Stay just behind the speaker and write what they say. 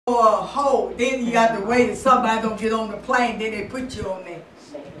a hold. Then you got to wait if somebody don't get on the plane. Then they put you on there.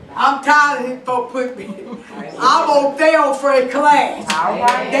 I'm tired of these folks put me. I'm on stay on first class.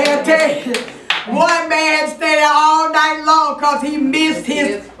 They'll tell you. One man stayed there all night long because he missed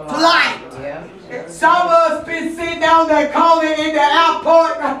his flight. Some of us been sitting down there calling in the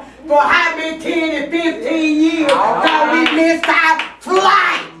airport for how many 10 and 15 years because we missed our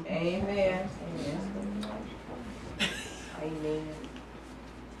flight. Amen. Amen.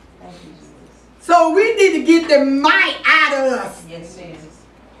 Thank you, Jesus. So we need to get the might out of us. Yes, Jesus.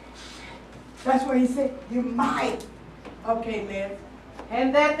 That's what he said. You might. Okay, Liz.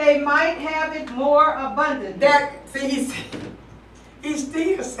 And that they might have it more abundantly. That, see, he's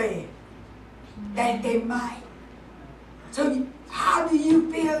still saying that they might. So how do you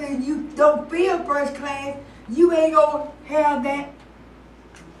feel and you don't feel first class? You ain't going to have that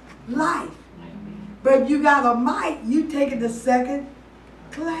life. But you got a might, you taking the second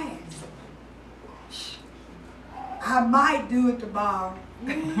class. I might do it tomorrow.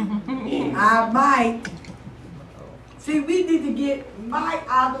 I might. See, we need to get might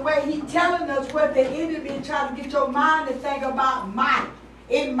out of the way. He's telling us what the enemy is trying to get your mind to think about might.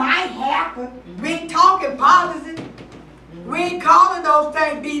 It might happen. We ain't talking policy. We ain't calling those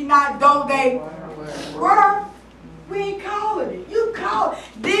things be not though they were. We ain't calling it. You call it.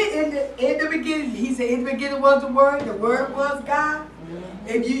 Then in the beginning, he said, in the beginning was the Word was God.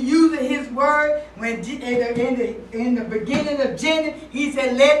 If you using his word, when in the beginning of Genesis, he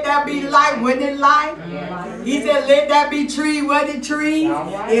said, let there be light, wasn't it light? He said, let there be tree, wasn't it trees?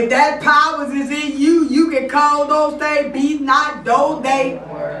 If that power is in you, you can call those things be not though they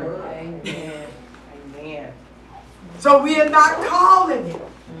were. Amen. So we are not calling it.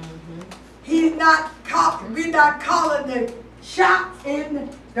 He's not calling. We're not calling the shots in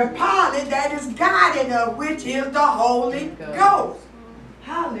the pilot that is guiding us, which is the Holy Ghost.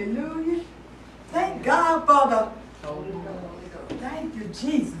 Hallelujah. Thank God for the Holy Ghost. Thank you,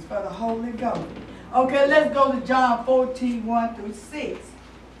 Jesus, for the Holy Ghost. Okay, let's go to John 14, 1 through 6.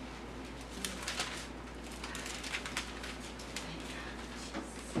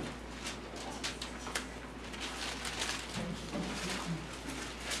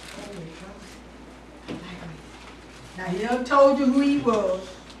 Now, he done told you who he was.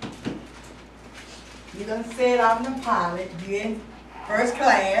 He done said, I'm the pilot. You in first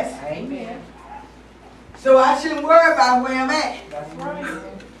class. Amen. So I shouldn't worry about where I'm at. That's right.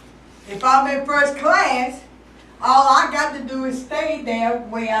 If I'm in first class, all I got to do is stay there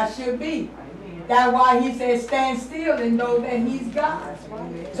where I should be. Amen. That's why he said stand still and know that he's God.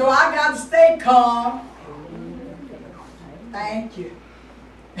 So I got to stay calm. Thank you.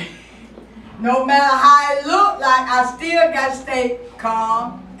 No matter how it look like, I still got to stay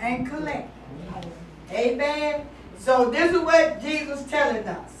calm and collect. Amen. So this is what Jesus telling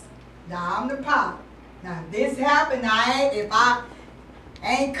us. Now I'm the pilot. Now this happened. If I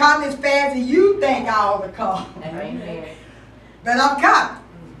ain't come as fast as you think I ought to come. Amen. But I'm coming.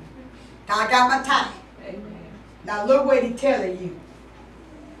 I got my time. Amen. Now look what he's telling you.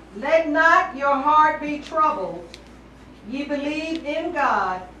 Let not your heart be troubled. Ye believe in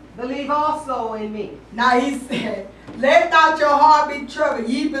God, believe also in me. Now he said, let not your heart be troubled.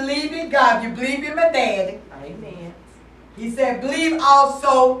 Ye believe in God. You believe in my daddy. Amen. He said, believe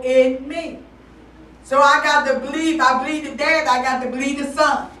also in me. So I got to believe. I believe the dad. I got to believe the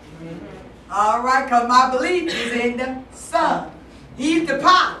son. All right, because my belief is in the son. He's the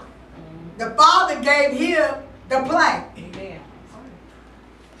pilot. The father gave him the plane. Amen.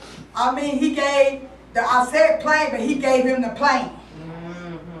 I mean, he gave, I said plane, but he gave him the plane.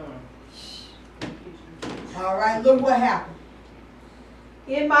 All right, look what happened.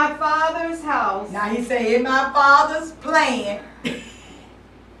 In my Father's house. Now he said, in my father's plan,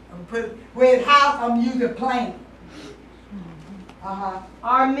 with house, I'm using plane.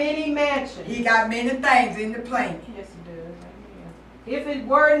 Are many mansions. He got many things in the plane. Yes, it does. Amen. If it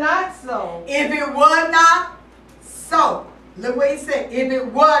were not so. If it was not so, look what he said. If it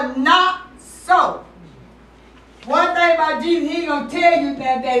was not so. One thing about Jesus, he ain't going to tell you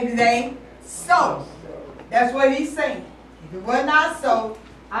that it ain't so. That's what he's saying. If it was not so,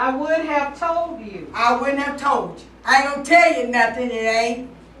 I would have told you. I wouldn't have told you. I ain't going to tell you nothing that ain't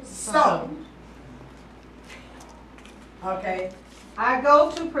so. Okay. I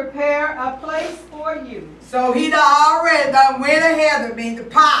go to prepare a place for you. So he already done went ahead of me, the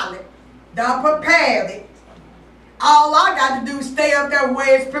pilot, done prepared it. All I got to do is stay up there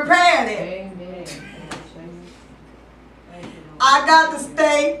where it's prepared at. Amen. I got to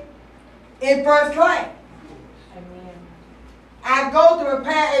stay in first class. Amen. I go to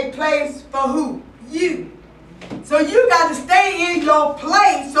prepare a place for who? You. So you got to stay in your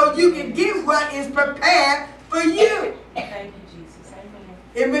place so you can get what is prepared for you. Thank you, Jesus. Amen.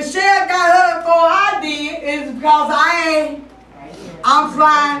 If Michelle got her before I did, it's because I'm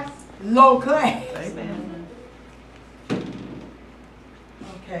flying low class. Amen.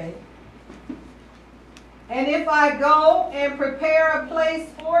 Okay. And if I go and prepare a place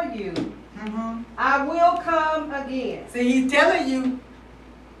for you, I will come again. See, he's telling you,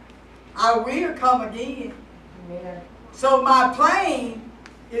 I will come again. Amen. So my plan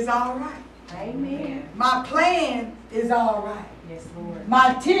is all right. Amen. My plan is all right. Yes, Lord.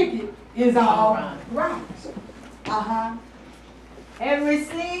 My ticket is all right. Uh-huh. And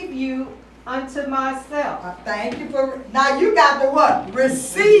receive you unto myself. Thank you for, now you got the what?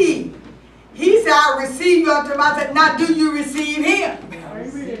 Receive. He said, I receive you unto myself. Now do you receive him?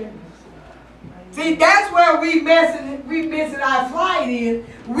 Amen. See, that's where we missing our flight is.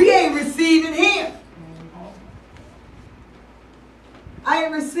 We ain't receiving him. I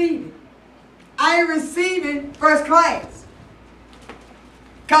ain't receiving. I ain't receiving first class.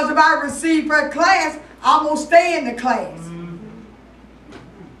 Because if I receive first class, I'm going to stay in the class.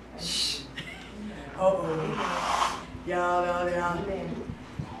 Shh. Uh-oh. Y'all.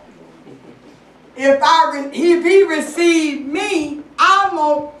 If he received me, I'm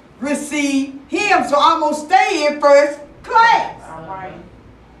going to receive him. So I'm going to stay in first class. All right.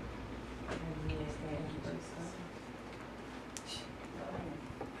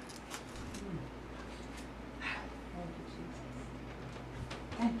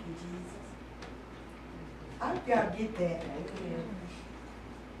 Thank you, Jesus. I hope y'all get that.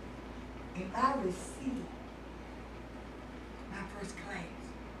 If I receive my first class,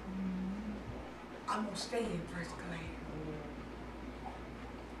 I'm going to stay in first class.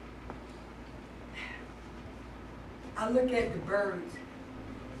 I look at the birds.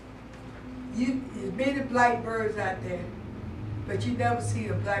 There's many black birds out there, but you never see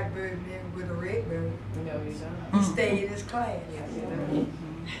a black bird then with a red bird. No, you don't. He stay in his class.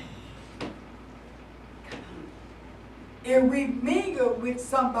 If we mingle with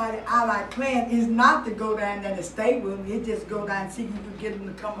somebody out our class, it's not to go down there to stay with them. It's just go down and see if you can get them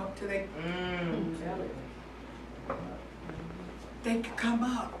to come up to their... They can come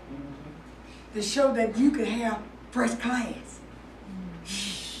up to show that you can have first class.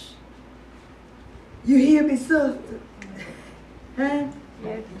 You hear me, sister? Huh?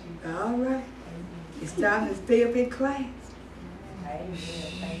 All right. It's time to stay up in class. Amen.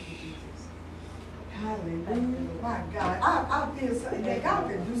 Thank you, Jesus. Hallelujah. My God. I feel something that God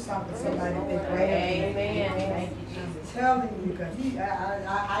can do something for somebody that they Amen. Thank you, I'm Jesus. telling you, because I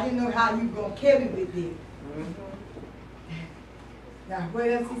didn't know how you going to carry with this. Now, what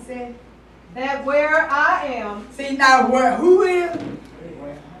else he said? That where I am, See, now, who is?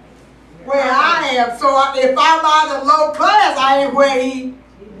 Where I am. So if I'm out of low class, I ain't where he.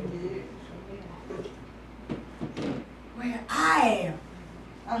 Where I am.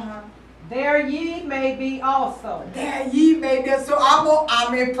 there ye may be also. There ye may be. So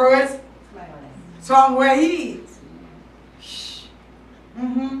I'm in first. So I'm where he is. Shh.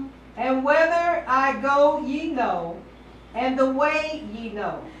 And whither I go ye know, and the way ye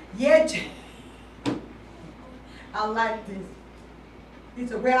know. Yet, I like this. He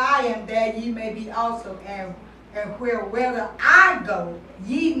said, where I am, there ye may be also, and whether I go,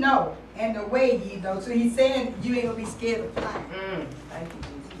 ye know, and the way ye know. So he's saying you ain't gonna be scared of flying. Thank you,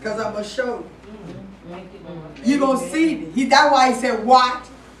 Jesus. Because I'm gonna show you. Thank you, Lord. You're gonna see me. That's why he said watch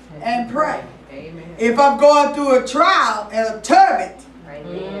and pray. Amen. If I'm going through a trial and a turbot,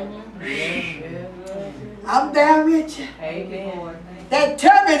 Amen. I'm down with you. Amen. That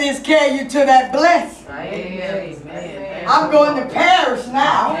turbot is carrying you to that blessing. Amen. I'm going to Paris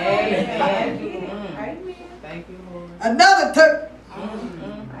now. Amen. Thank you, Lord. Another turbot.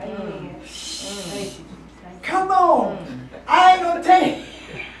 Amen. Come on. I ain't gonna take.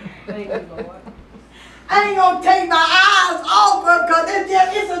 Thank you, Lord. I ain't gonna take my eyes off of because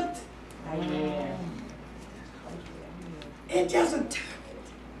Amen. it's just a turbot.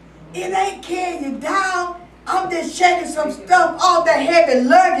 It ain't carrying you down. I'm just shaking some stuff off the heavy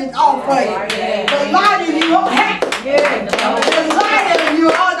luggage off of you. The lighter you are, the lighter you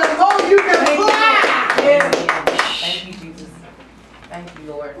are, the more you can fly. Thank you, Jesus. Thank you,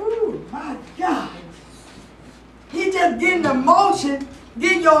 Lord. Ooh, my God. He just getting the motion,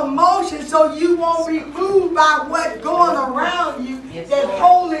 getting your emotion so you won't be moved by what's going around you that's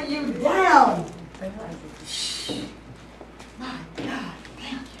holding you down. My God,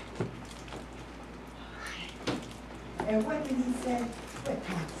 thank you. And what did he say? What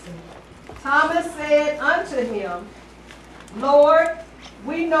Thomas said? Thomas said unto him, Lord,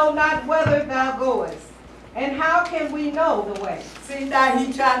 we know not whither thou goest, And how can we know the way? See, now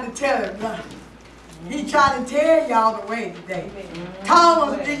he trying to tell him. He trying to tell y'all the way today.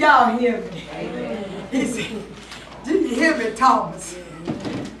 Thomas, did y'all hear me? He said, did you hear me, Thomas?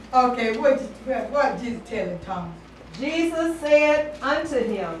 Okay, what did Jesus tell him, Thomas? Jesus said unto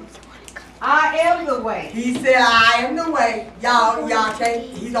him, I am the way. He said, I am the way. Y'all can't,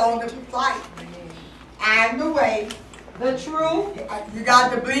 he's on the flight. I am the way. The truth. You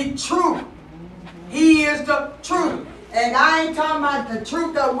got to believe truth. He is the truth. And I ain't talking about the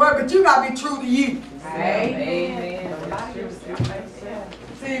truth of the word, but you got to be true to you. Amen.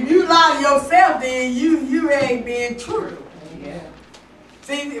 See, if you lie to yourself, then you ain't being true.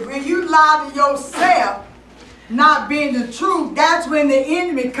 See, when you lie to yourself, not being the truth, that's when the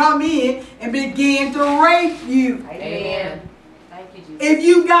enemy come in and begin to rape you. Amen. Thank you, Jesus. If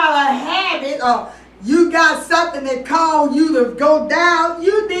you got a habit or you got something that calls you to go down,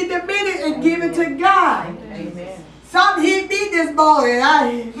 you need to admit it and give it to God. Amen. Something hit me this morning.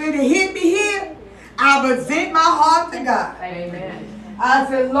 When it hit me here, I present my heart to God. Amen. I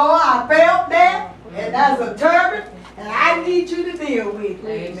said, Lord, I felt that, and that's a turban, and I need you to deal with it.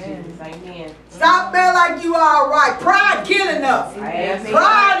 Amen. Amen. Stop feeling like you are right. Pride killing us. Amen.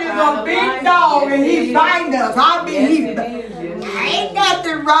 Pride is a big dog, and he's biting us. I mean, ain't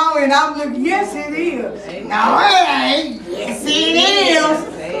nothing wrong, and I'm looking, yes, it is. No, it ain't. Yes, it is.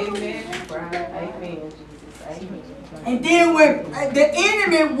 Amen. Amen. Jesus. Amen. And then when the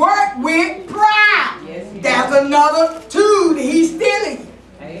enemy work with pride, Yes, he that's does. another tool that he's stealing.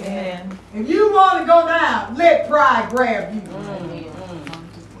 Amen. If you want to go down, let pride grab you.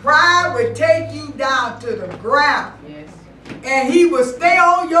 Pride will take you down to the ground. Yes. And he will stay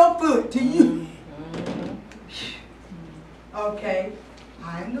on your foot till you. Okay.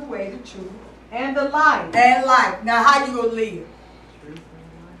 I am the way, the truth, And the life. and life. Now how you gonna live?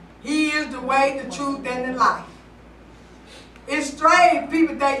 He is the way, the truth, and the life. It's strange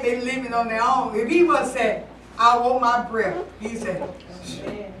people think they're living on their own. If he was said, I want my breath, he said,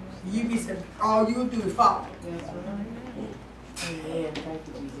 you be said, all you do is follow. Amen. Thank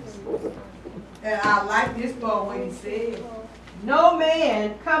you, Jesus. And I like this part when he said, No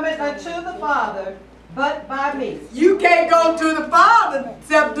man cometh unto the Father but by me. you can't go to the Father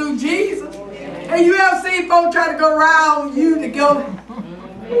except through Jesus. And you ever seen folks try to go around you to go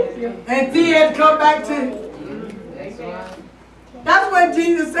and then come back to? That's what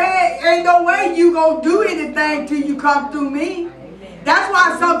Jesus said. Ain't no way you gonna do anything till you come through me. That's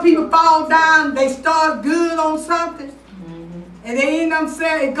why some people fall down. They start good on something, and they end up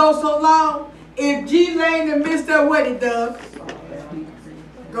saying it goes so long. If Jesus ain't in the midst of what it does,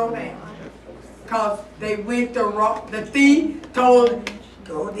 go down. Cause they went the wrong. The thief told them,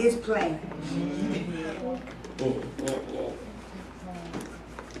 go this plan.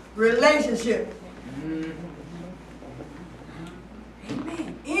 Relationship. Amen.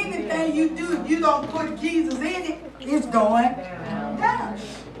 Anything you do, if you don't put Jesus in it, it's going down.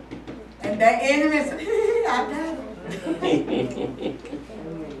 And that enemy says, I got it.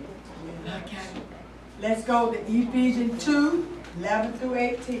 Okay. Let's go to Ephesians 2, 11 through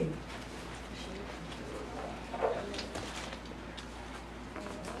 18.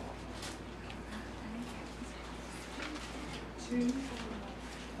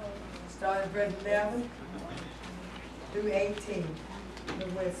 Start at verse 11 through 18. The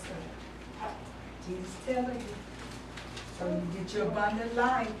west side. Jesus telling you. So you get your abundant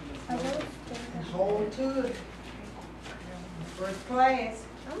life and hold to it. First class.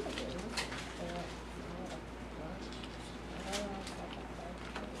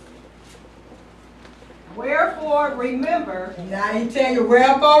 Wherefore remember Now he tell you,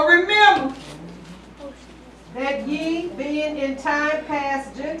 wherefore remember. that ye, being in time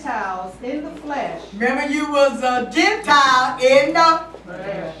past Gentiles in the flesh, Remember you was a Gentile in the.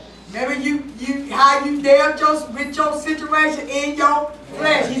 Remember how you dealt with your situation in your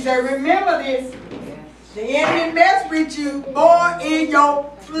flesh. He said, remember this. The enemy messed with you more in your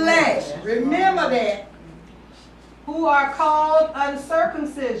flesh. Remember that. who are called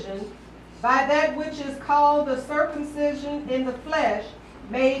uncircumcision by that which is called the circumcision in the flesh,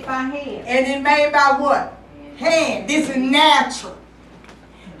 made by hand. And it made by what? Hand. This is natural.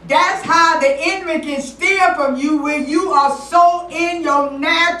 That's how the enemy can steal from you when you are so in your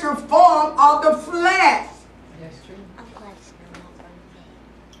natural form of the flesh. That's true.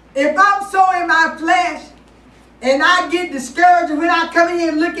 If I'm so in my flesh and I get discouraged when I come in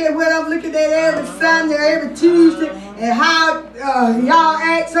here and look at what I'm looking at every Sunday, every Tuesday, and how y'all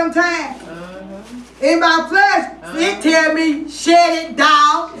act sometimes. In my flesh, it tell me, shut it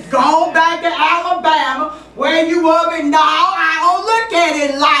down, go back to Alabama, where you were, and now I don't look at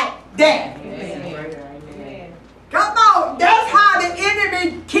it like that. Come on. That's how the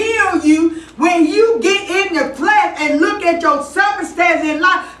enemy kills you when you get in the flesh and look at your circumstances in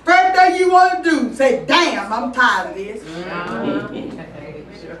life. First thing you want to do, say, damn, I'm tired of this.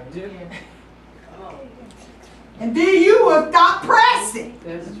 And then you will stop pressing.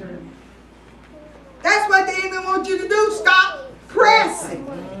 That's true. That's what the enemy wants you to do. Stop pressing.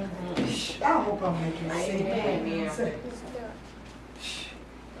 I hope I'm making sense.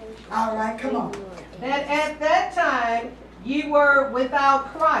 All right, come on. That at that time ye were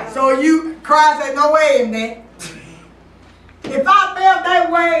without Christ. So Christ ain't no way in that. If I felt that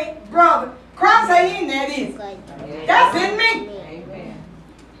way, brother, Christ ain't in that either. That's in me. Amen.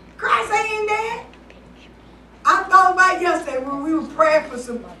 Christ ain't in that. I thought about yesterday when we were praying for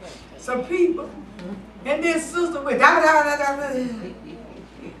some people. And this sister went, I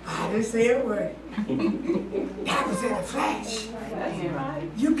didn't say a word. That was in the flesh. That's right.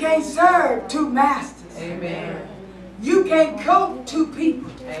 You can't serve two masters. Amen. You can't coach two people.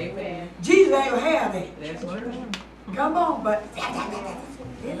 Amen. Jesus ain't have that. That's true. Come on, but it's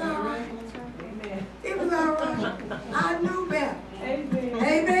all right. Amen. It was all right. I knew better. Amen.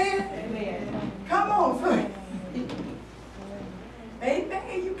 Amen. Amen. Come on, friend.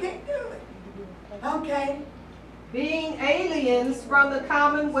 Amen. You can't do it. Okay. Being aliens from the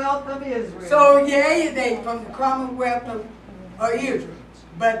commonwealth of Israel. So you alienate from the commonwealth of Israel.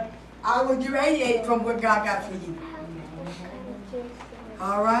 But I would you alienate from what God got for you.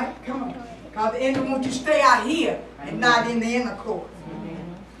 All right? Come on. Because the enemy wants you to stay out here and not in the inner court.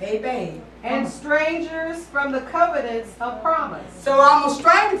 Amen. And strangers from the covenants of promise. So I'm a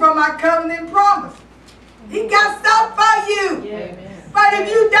stranger from my covenant promise. He got stuff for you. Amen. But if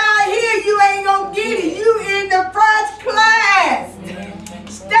you die here, you ain't going to get it. You in the first class.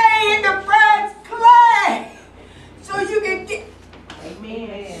 Stay in the first class. So you can get.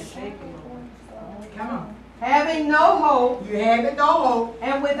 Amen. Thank you, Lord. Come on. Having no hope You having no hope.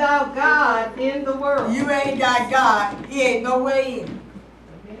 and without God in the world. You ain't got God. He ain't no way in.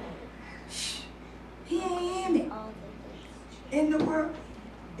 He ain't in it. In the world.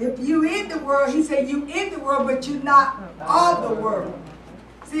 If you in the world, he said you in the world, but you not of the world.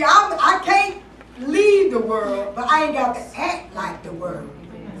 See, I can't leave the world, but I ain't got to act like the world.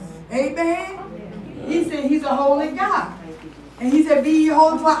 Amen? He said he's a holy God. And he said, be ye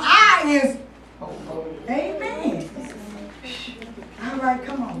holy for I is holy. Amen. All right,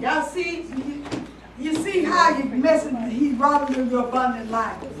 come on. Y'all see? You see how you messing, he's robbing your abundant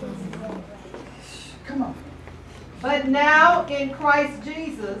life. Come on. But now in Christ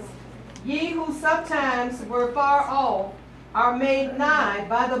Jesus, ye who sometimes were far off are made nigh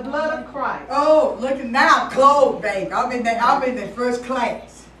by the blood of Christ. Oh, look at now, clothes, baby. I'm in the first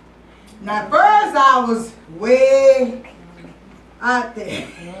class. Now, first I was way out there.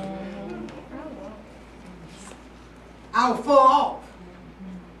 I was far off.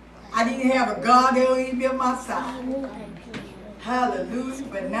 I didn't have a God that would even be on my side. Hallelujah.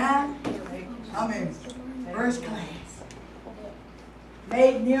 But now, I'm in first class.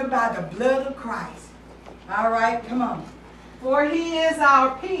 Made near by the blood of Christ. All right, come on. For he is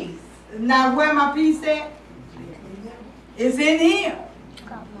our peace. Now, where my peace at? It's in him.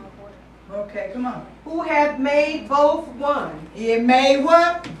 Okay, come on. Who hath made both one, He made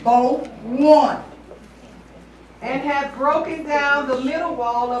what? Both one. and hath broken down the middle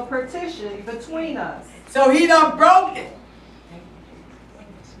wall of partition between us. So he done broke it.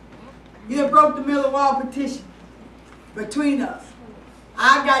 He done broke the middle wall partition between us.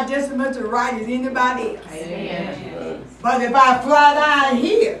 I got just as much a right as anybody else. Amen. But if I fly down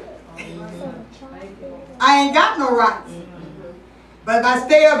here, I ain't got no rights. But if I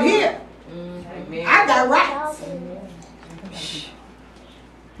stay up here, Amen. I got rights.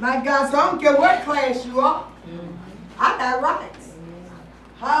 My God, so I don't care what class you are. I got rights.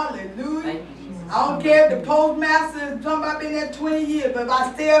 Hallelujah. I don't care if the postmaster is somebody been there 20 years, but if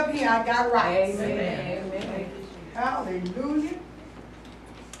I stay up here, I got rights. Amen. Hallelujah.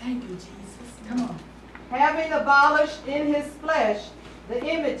 Thank you, Jesus. Come on. Having abolished in his flesh the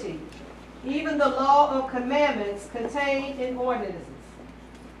enmity, even the law of commandments contained in ordinances,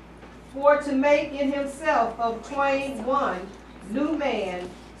 for to make in himself of twain one new man,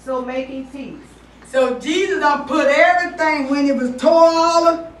 so making peace. So Jesus done put everything when it was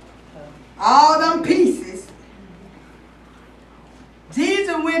tore all them pieces.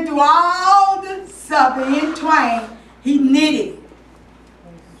 Jesus went through all the supper in twain. He knitted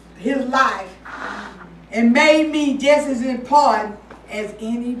his life and made me just as important as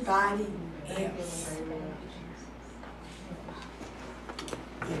anybody else.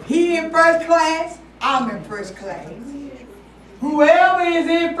 If he in first class, I'm in first class. Whoever is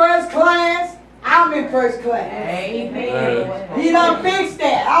in first class, I'm in first class. Amen. He done fixed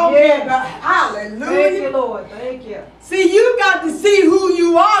that. I don't care about Thank you, hallelujah. Lord. Thank you. See, you got to see who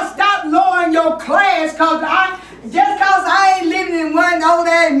you are. Stop lowering your class cause I ain't living in one old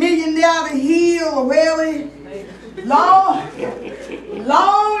ass $1,000,000 hill or wherever. Long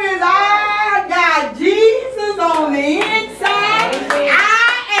as I got Jesus on the inside,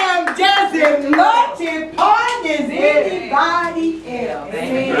 I am just as much important as anybody else.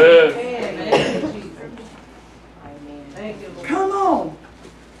 Thank you, Lord. Come on.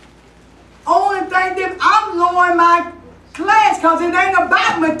 Only thing that I'm lowering my class because it ain't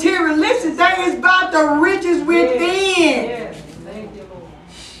about materialistic thing, it's about the riches within. Yes. Thank you, Lord.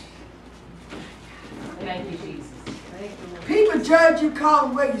 Thank you, Jesus. Thank you, Lord. People judge you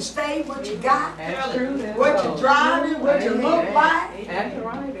cause where you stay, what you got, That's true. what you driving, what you look like. That's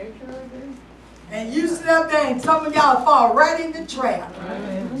right. That's right. And you sit up there and some of y'all fall right in the trap.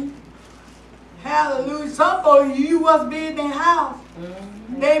 Hallelujah. Some folks, you was be in their house.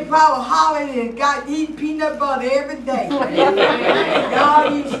 They probably hollered and got eating peanut butter every day.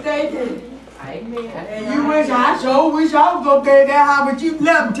 Y'all eat steak and you wish, I sure wish I was gonna be in that house, but you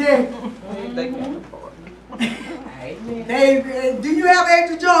left here. They, do you have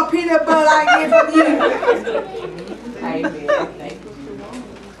extra jar of peanut butter I can get from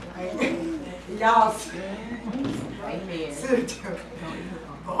you? Y'all sit there.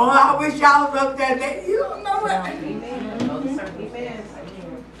 Oh, I wish y'all was up there. You don't know what.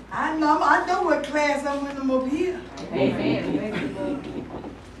 I know what class I'm in them over here.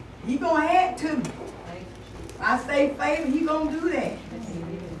 He gonna add to me. I say favor, he gonna do that.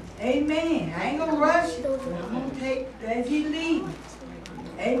 Amen. I ain't gonna rush. I'm gonna take as he leads.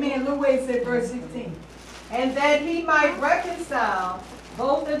 Amen. Look what it said, verse 16. And that he might reconcile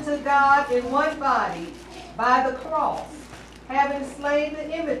both unto God in one body by the cross, having slain the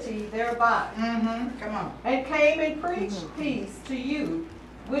enmity thereby. Come on. And came and preached peace to you,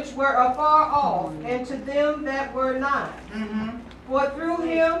 which were afar off, and to them that were nigh. For through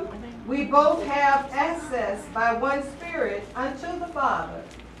him we both have access by one Spirit unto the Father.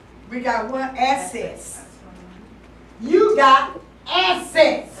 We got one access. You got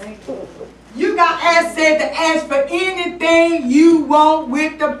access. You got access to ask for anything you want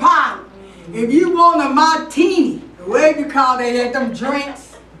with the power. If you want a martini, whatever you call that at them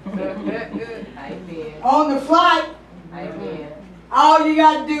drinks, on the flight, all you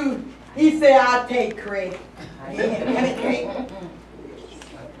got to do, he said, I'll take credit.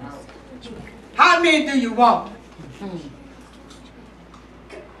 How many do you want?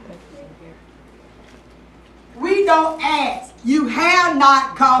 We don't ask. You have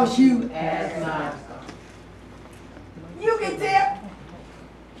not because you ask not. You can tell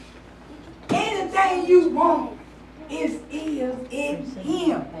anything you want is in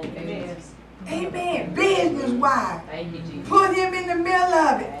him. Amen. Business wise. Put him in the middle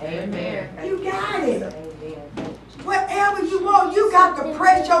of it. You got it. Whatever you want, you got to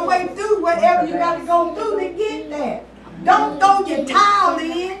press your way through whatever you got to go through to get there. Don't throw your towel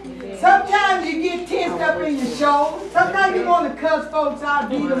in. Sometimes you get tensed up in your shoulders. Sometimes you want to cuss folks out,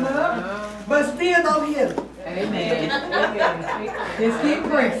 beat them up, but still don't hit them. Just keep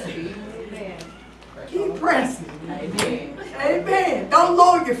pressing. Keep pressing. Amen. Don't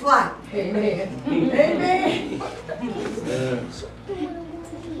lower your flight. Amen.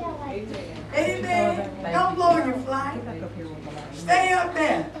 Amen. Don't lower your flight. Stay up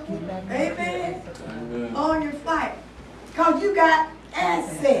there. Amen. Lower your flight. Because you got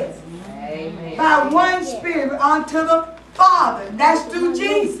access by one Spirit unto the Father. That's through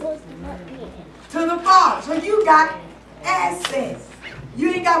Jesus. To the Father. So you got access.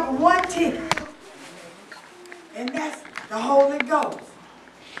 You ain't got but one ticket. And that's the Holy Ghost.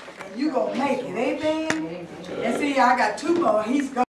 And you gonna make it. Amen. And see, I got two more. He's going.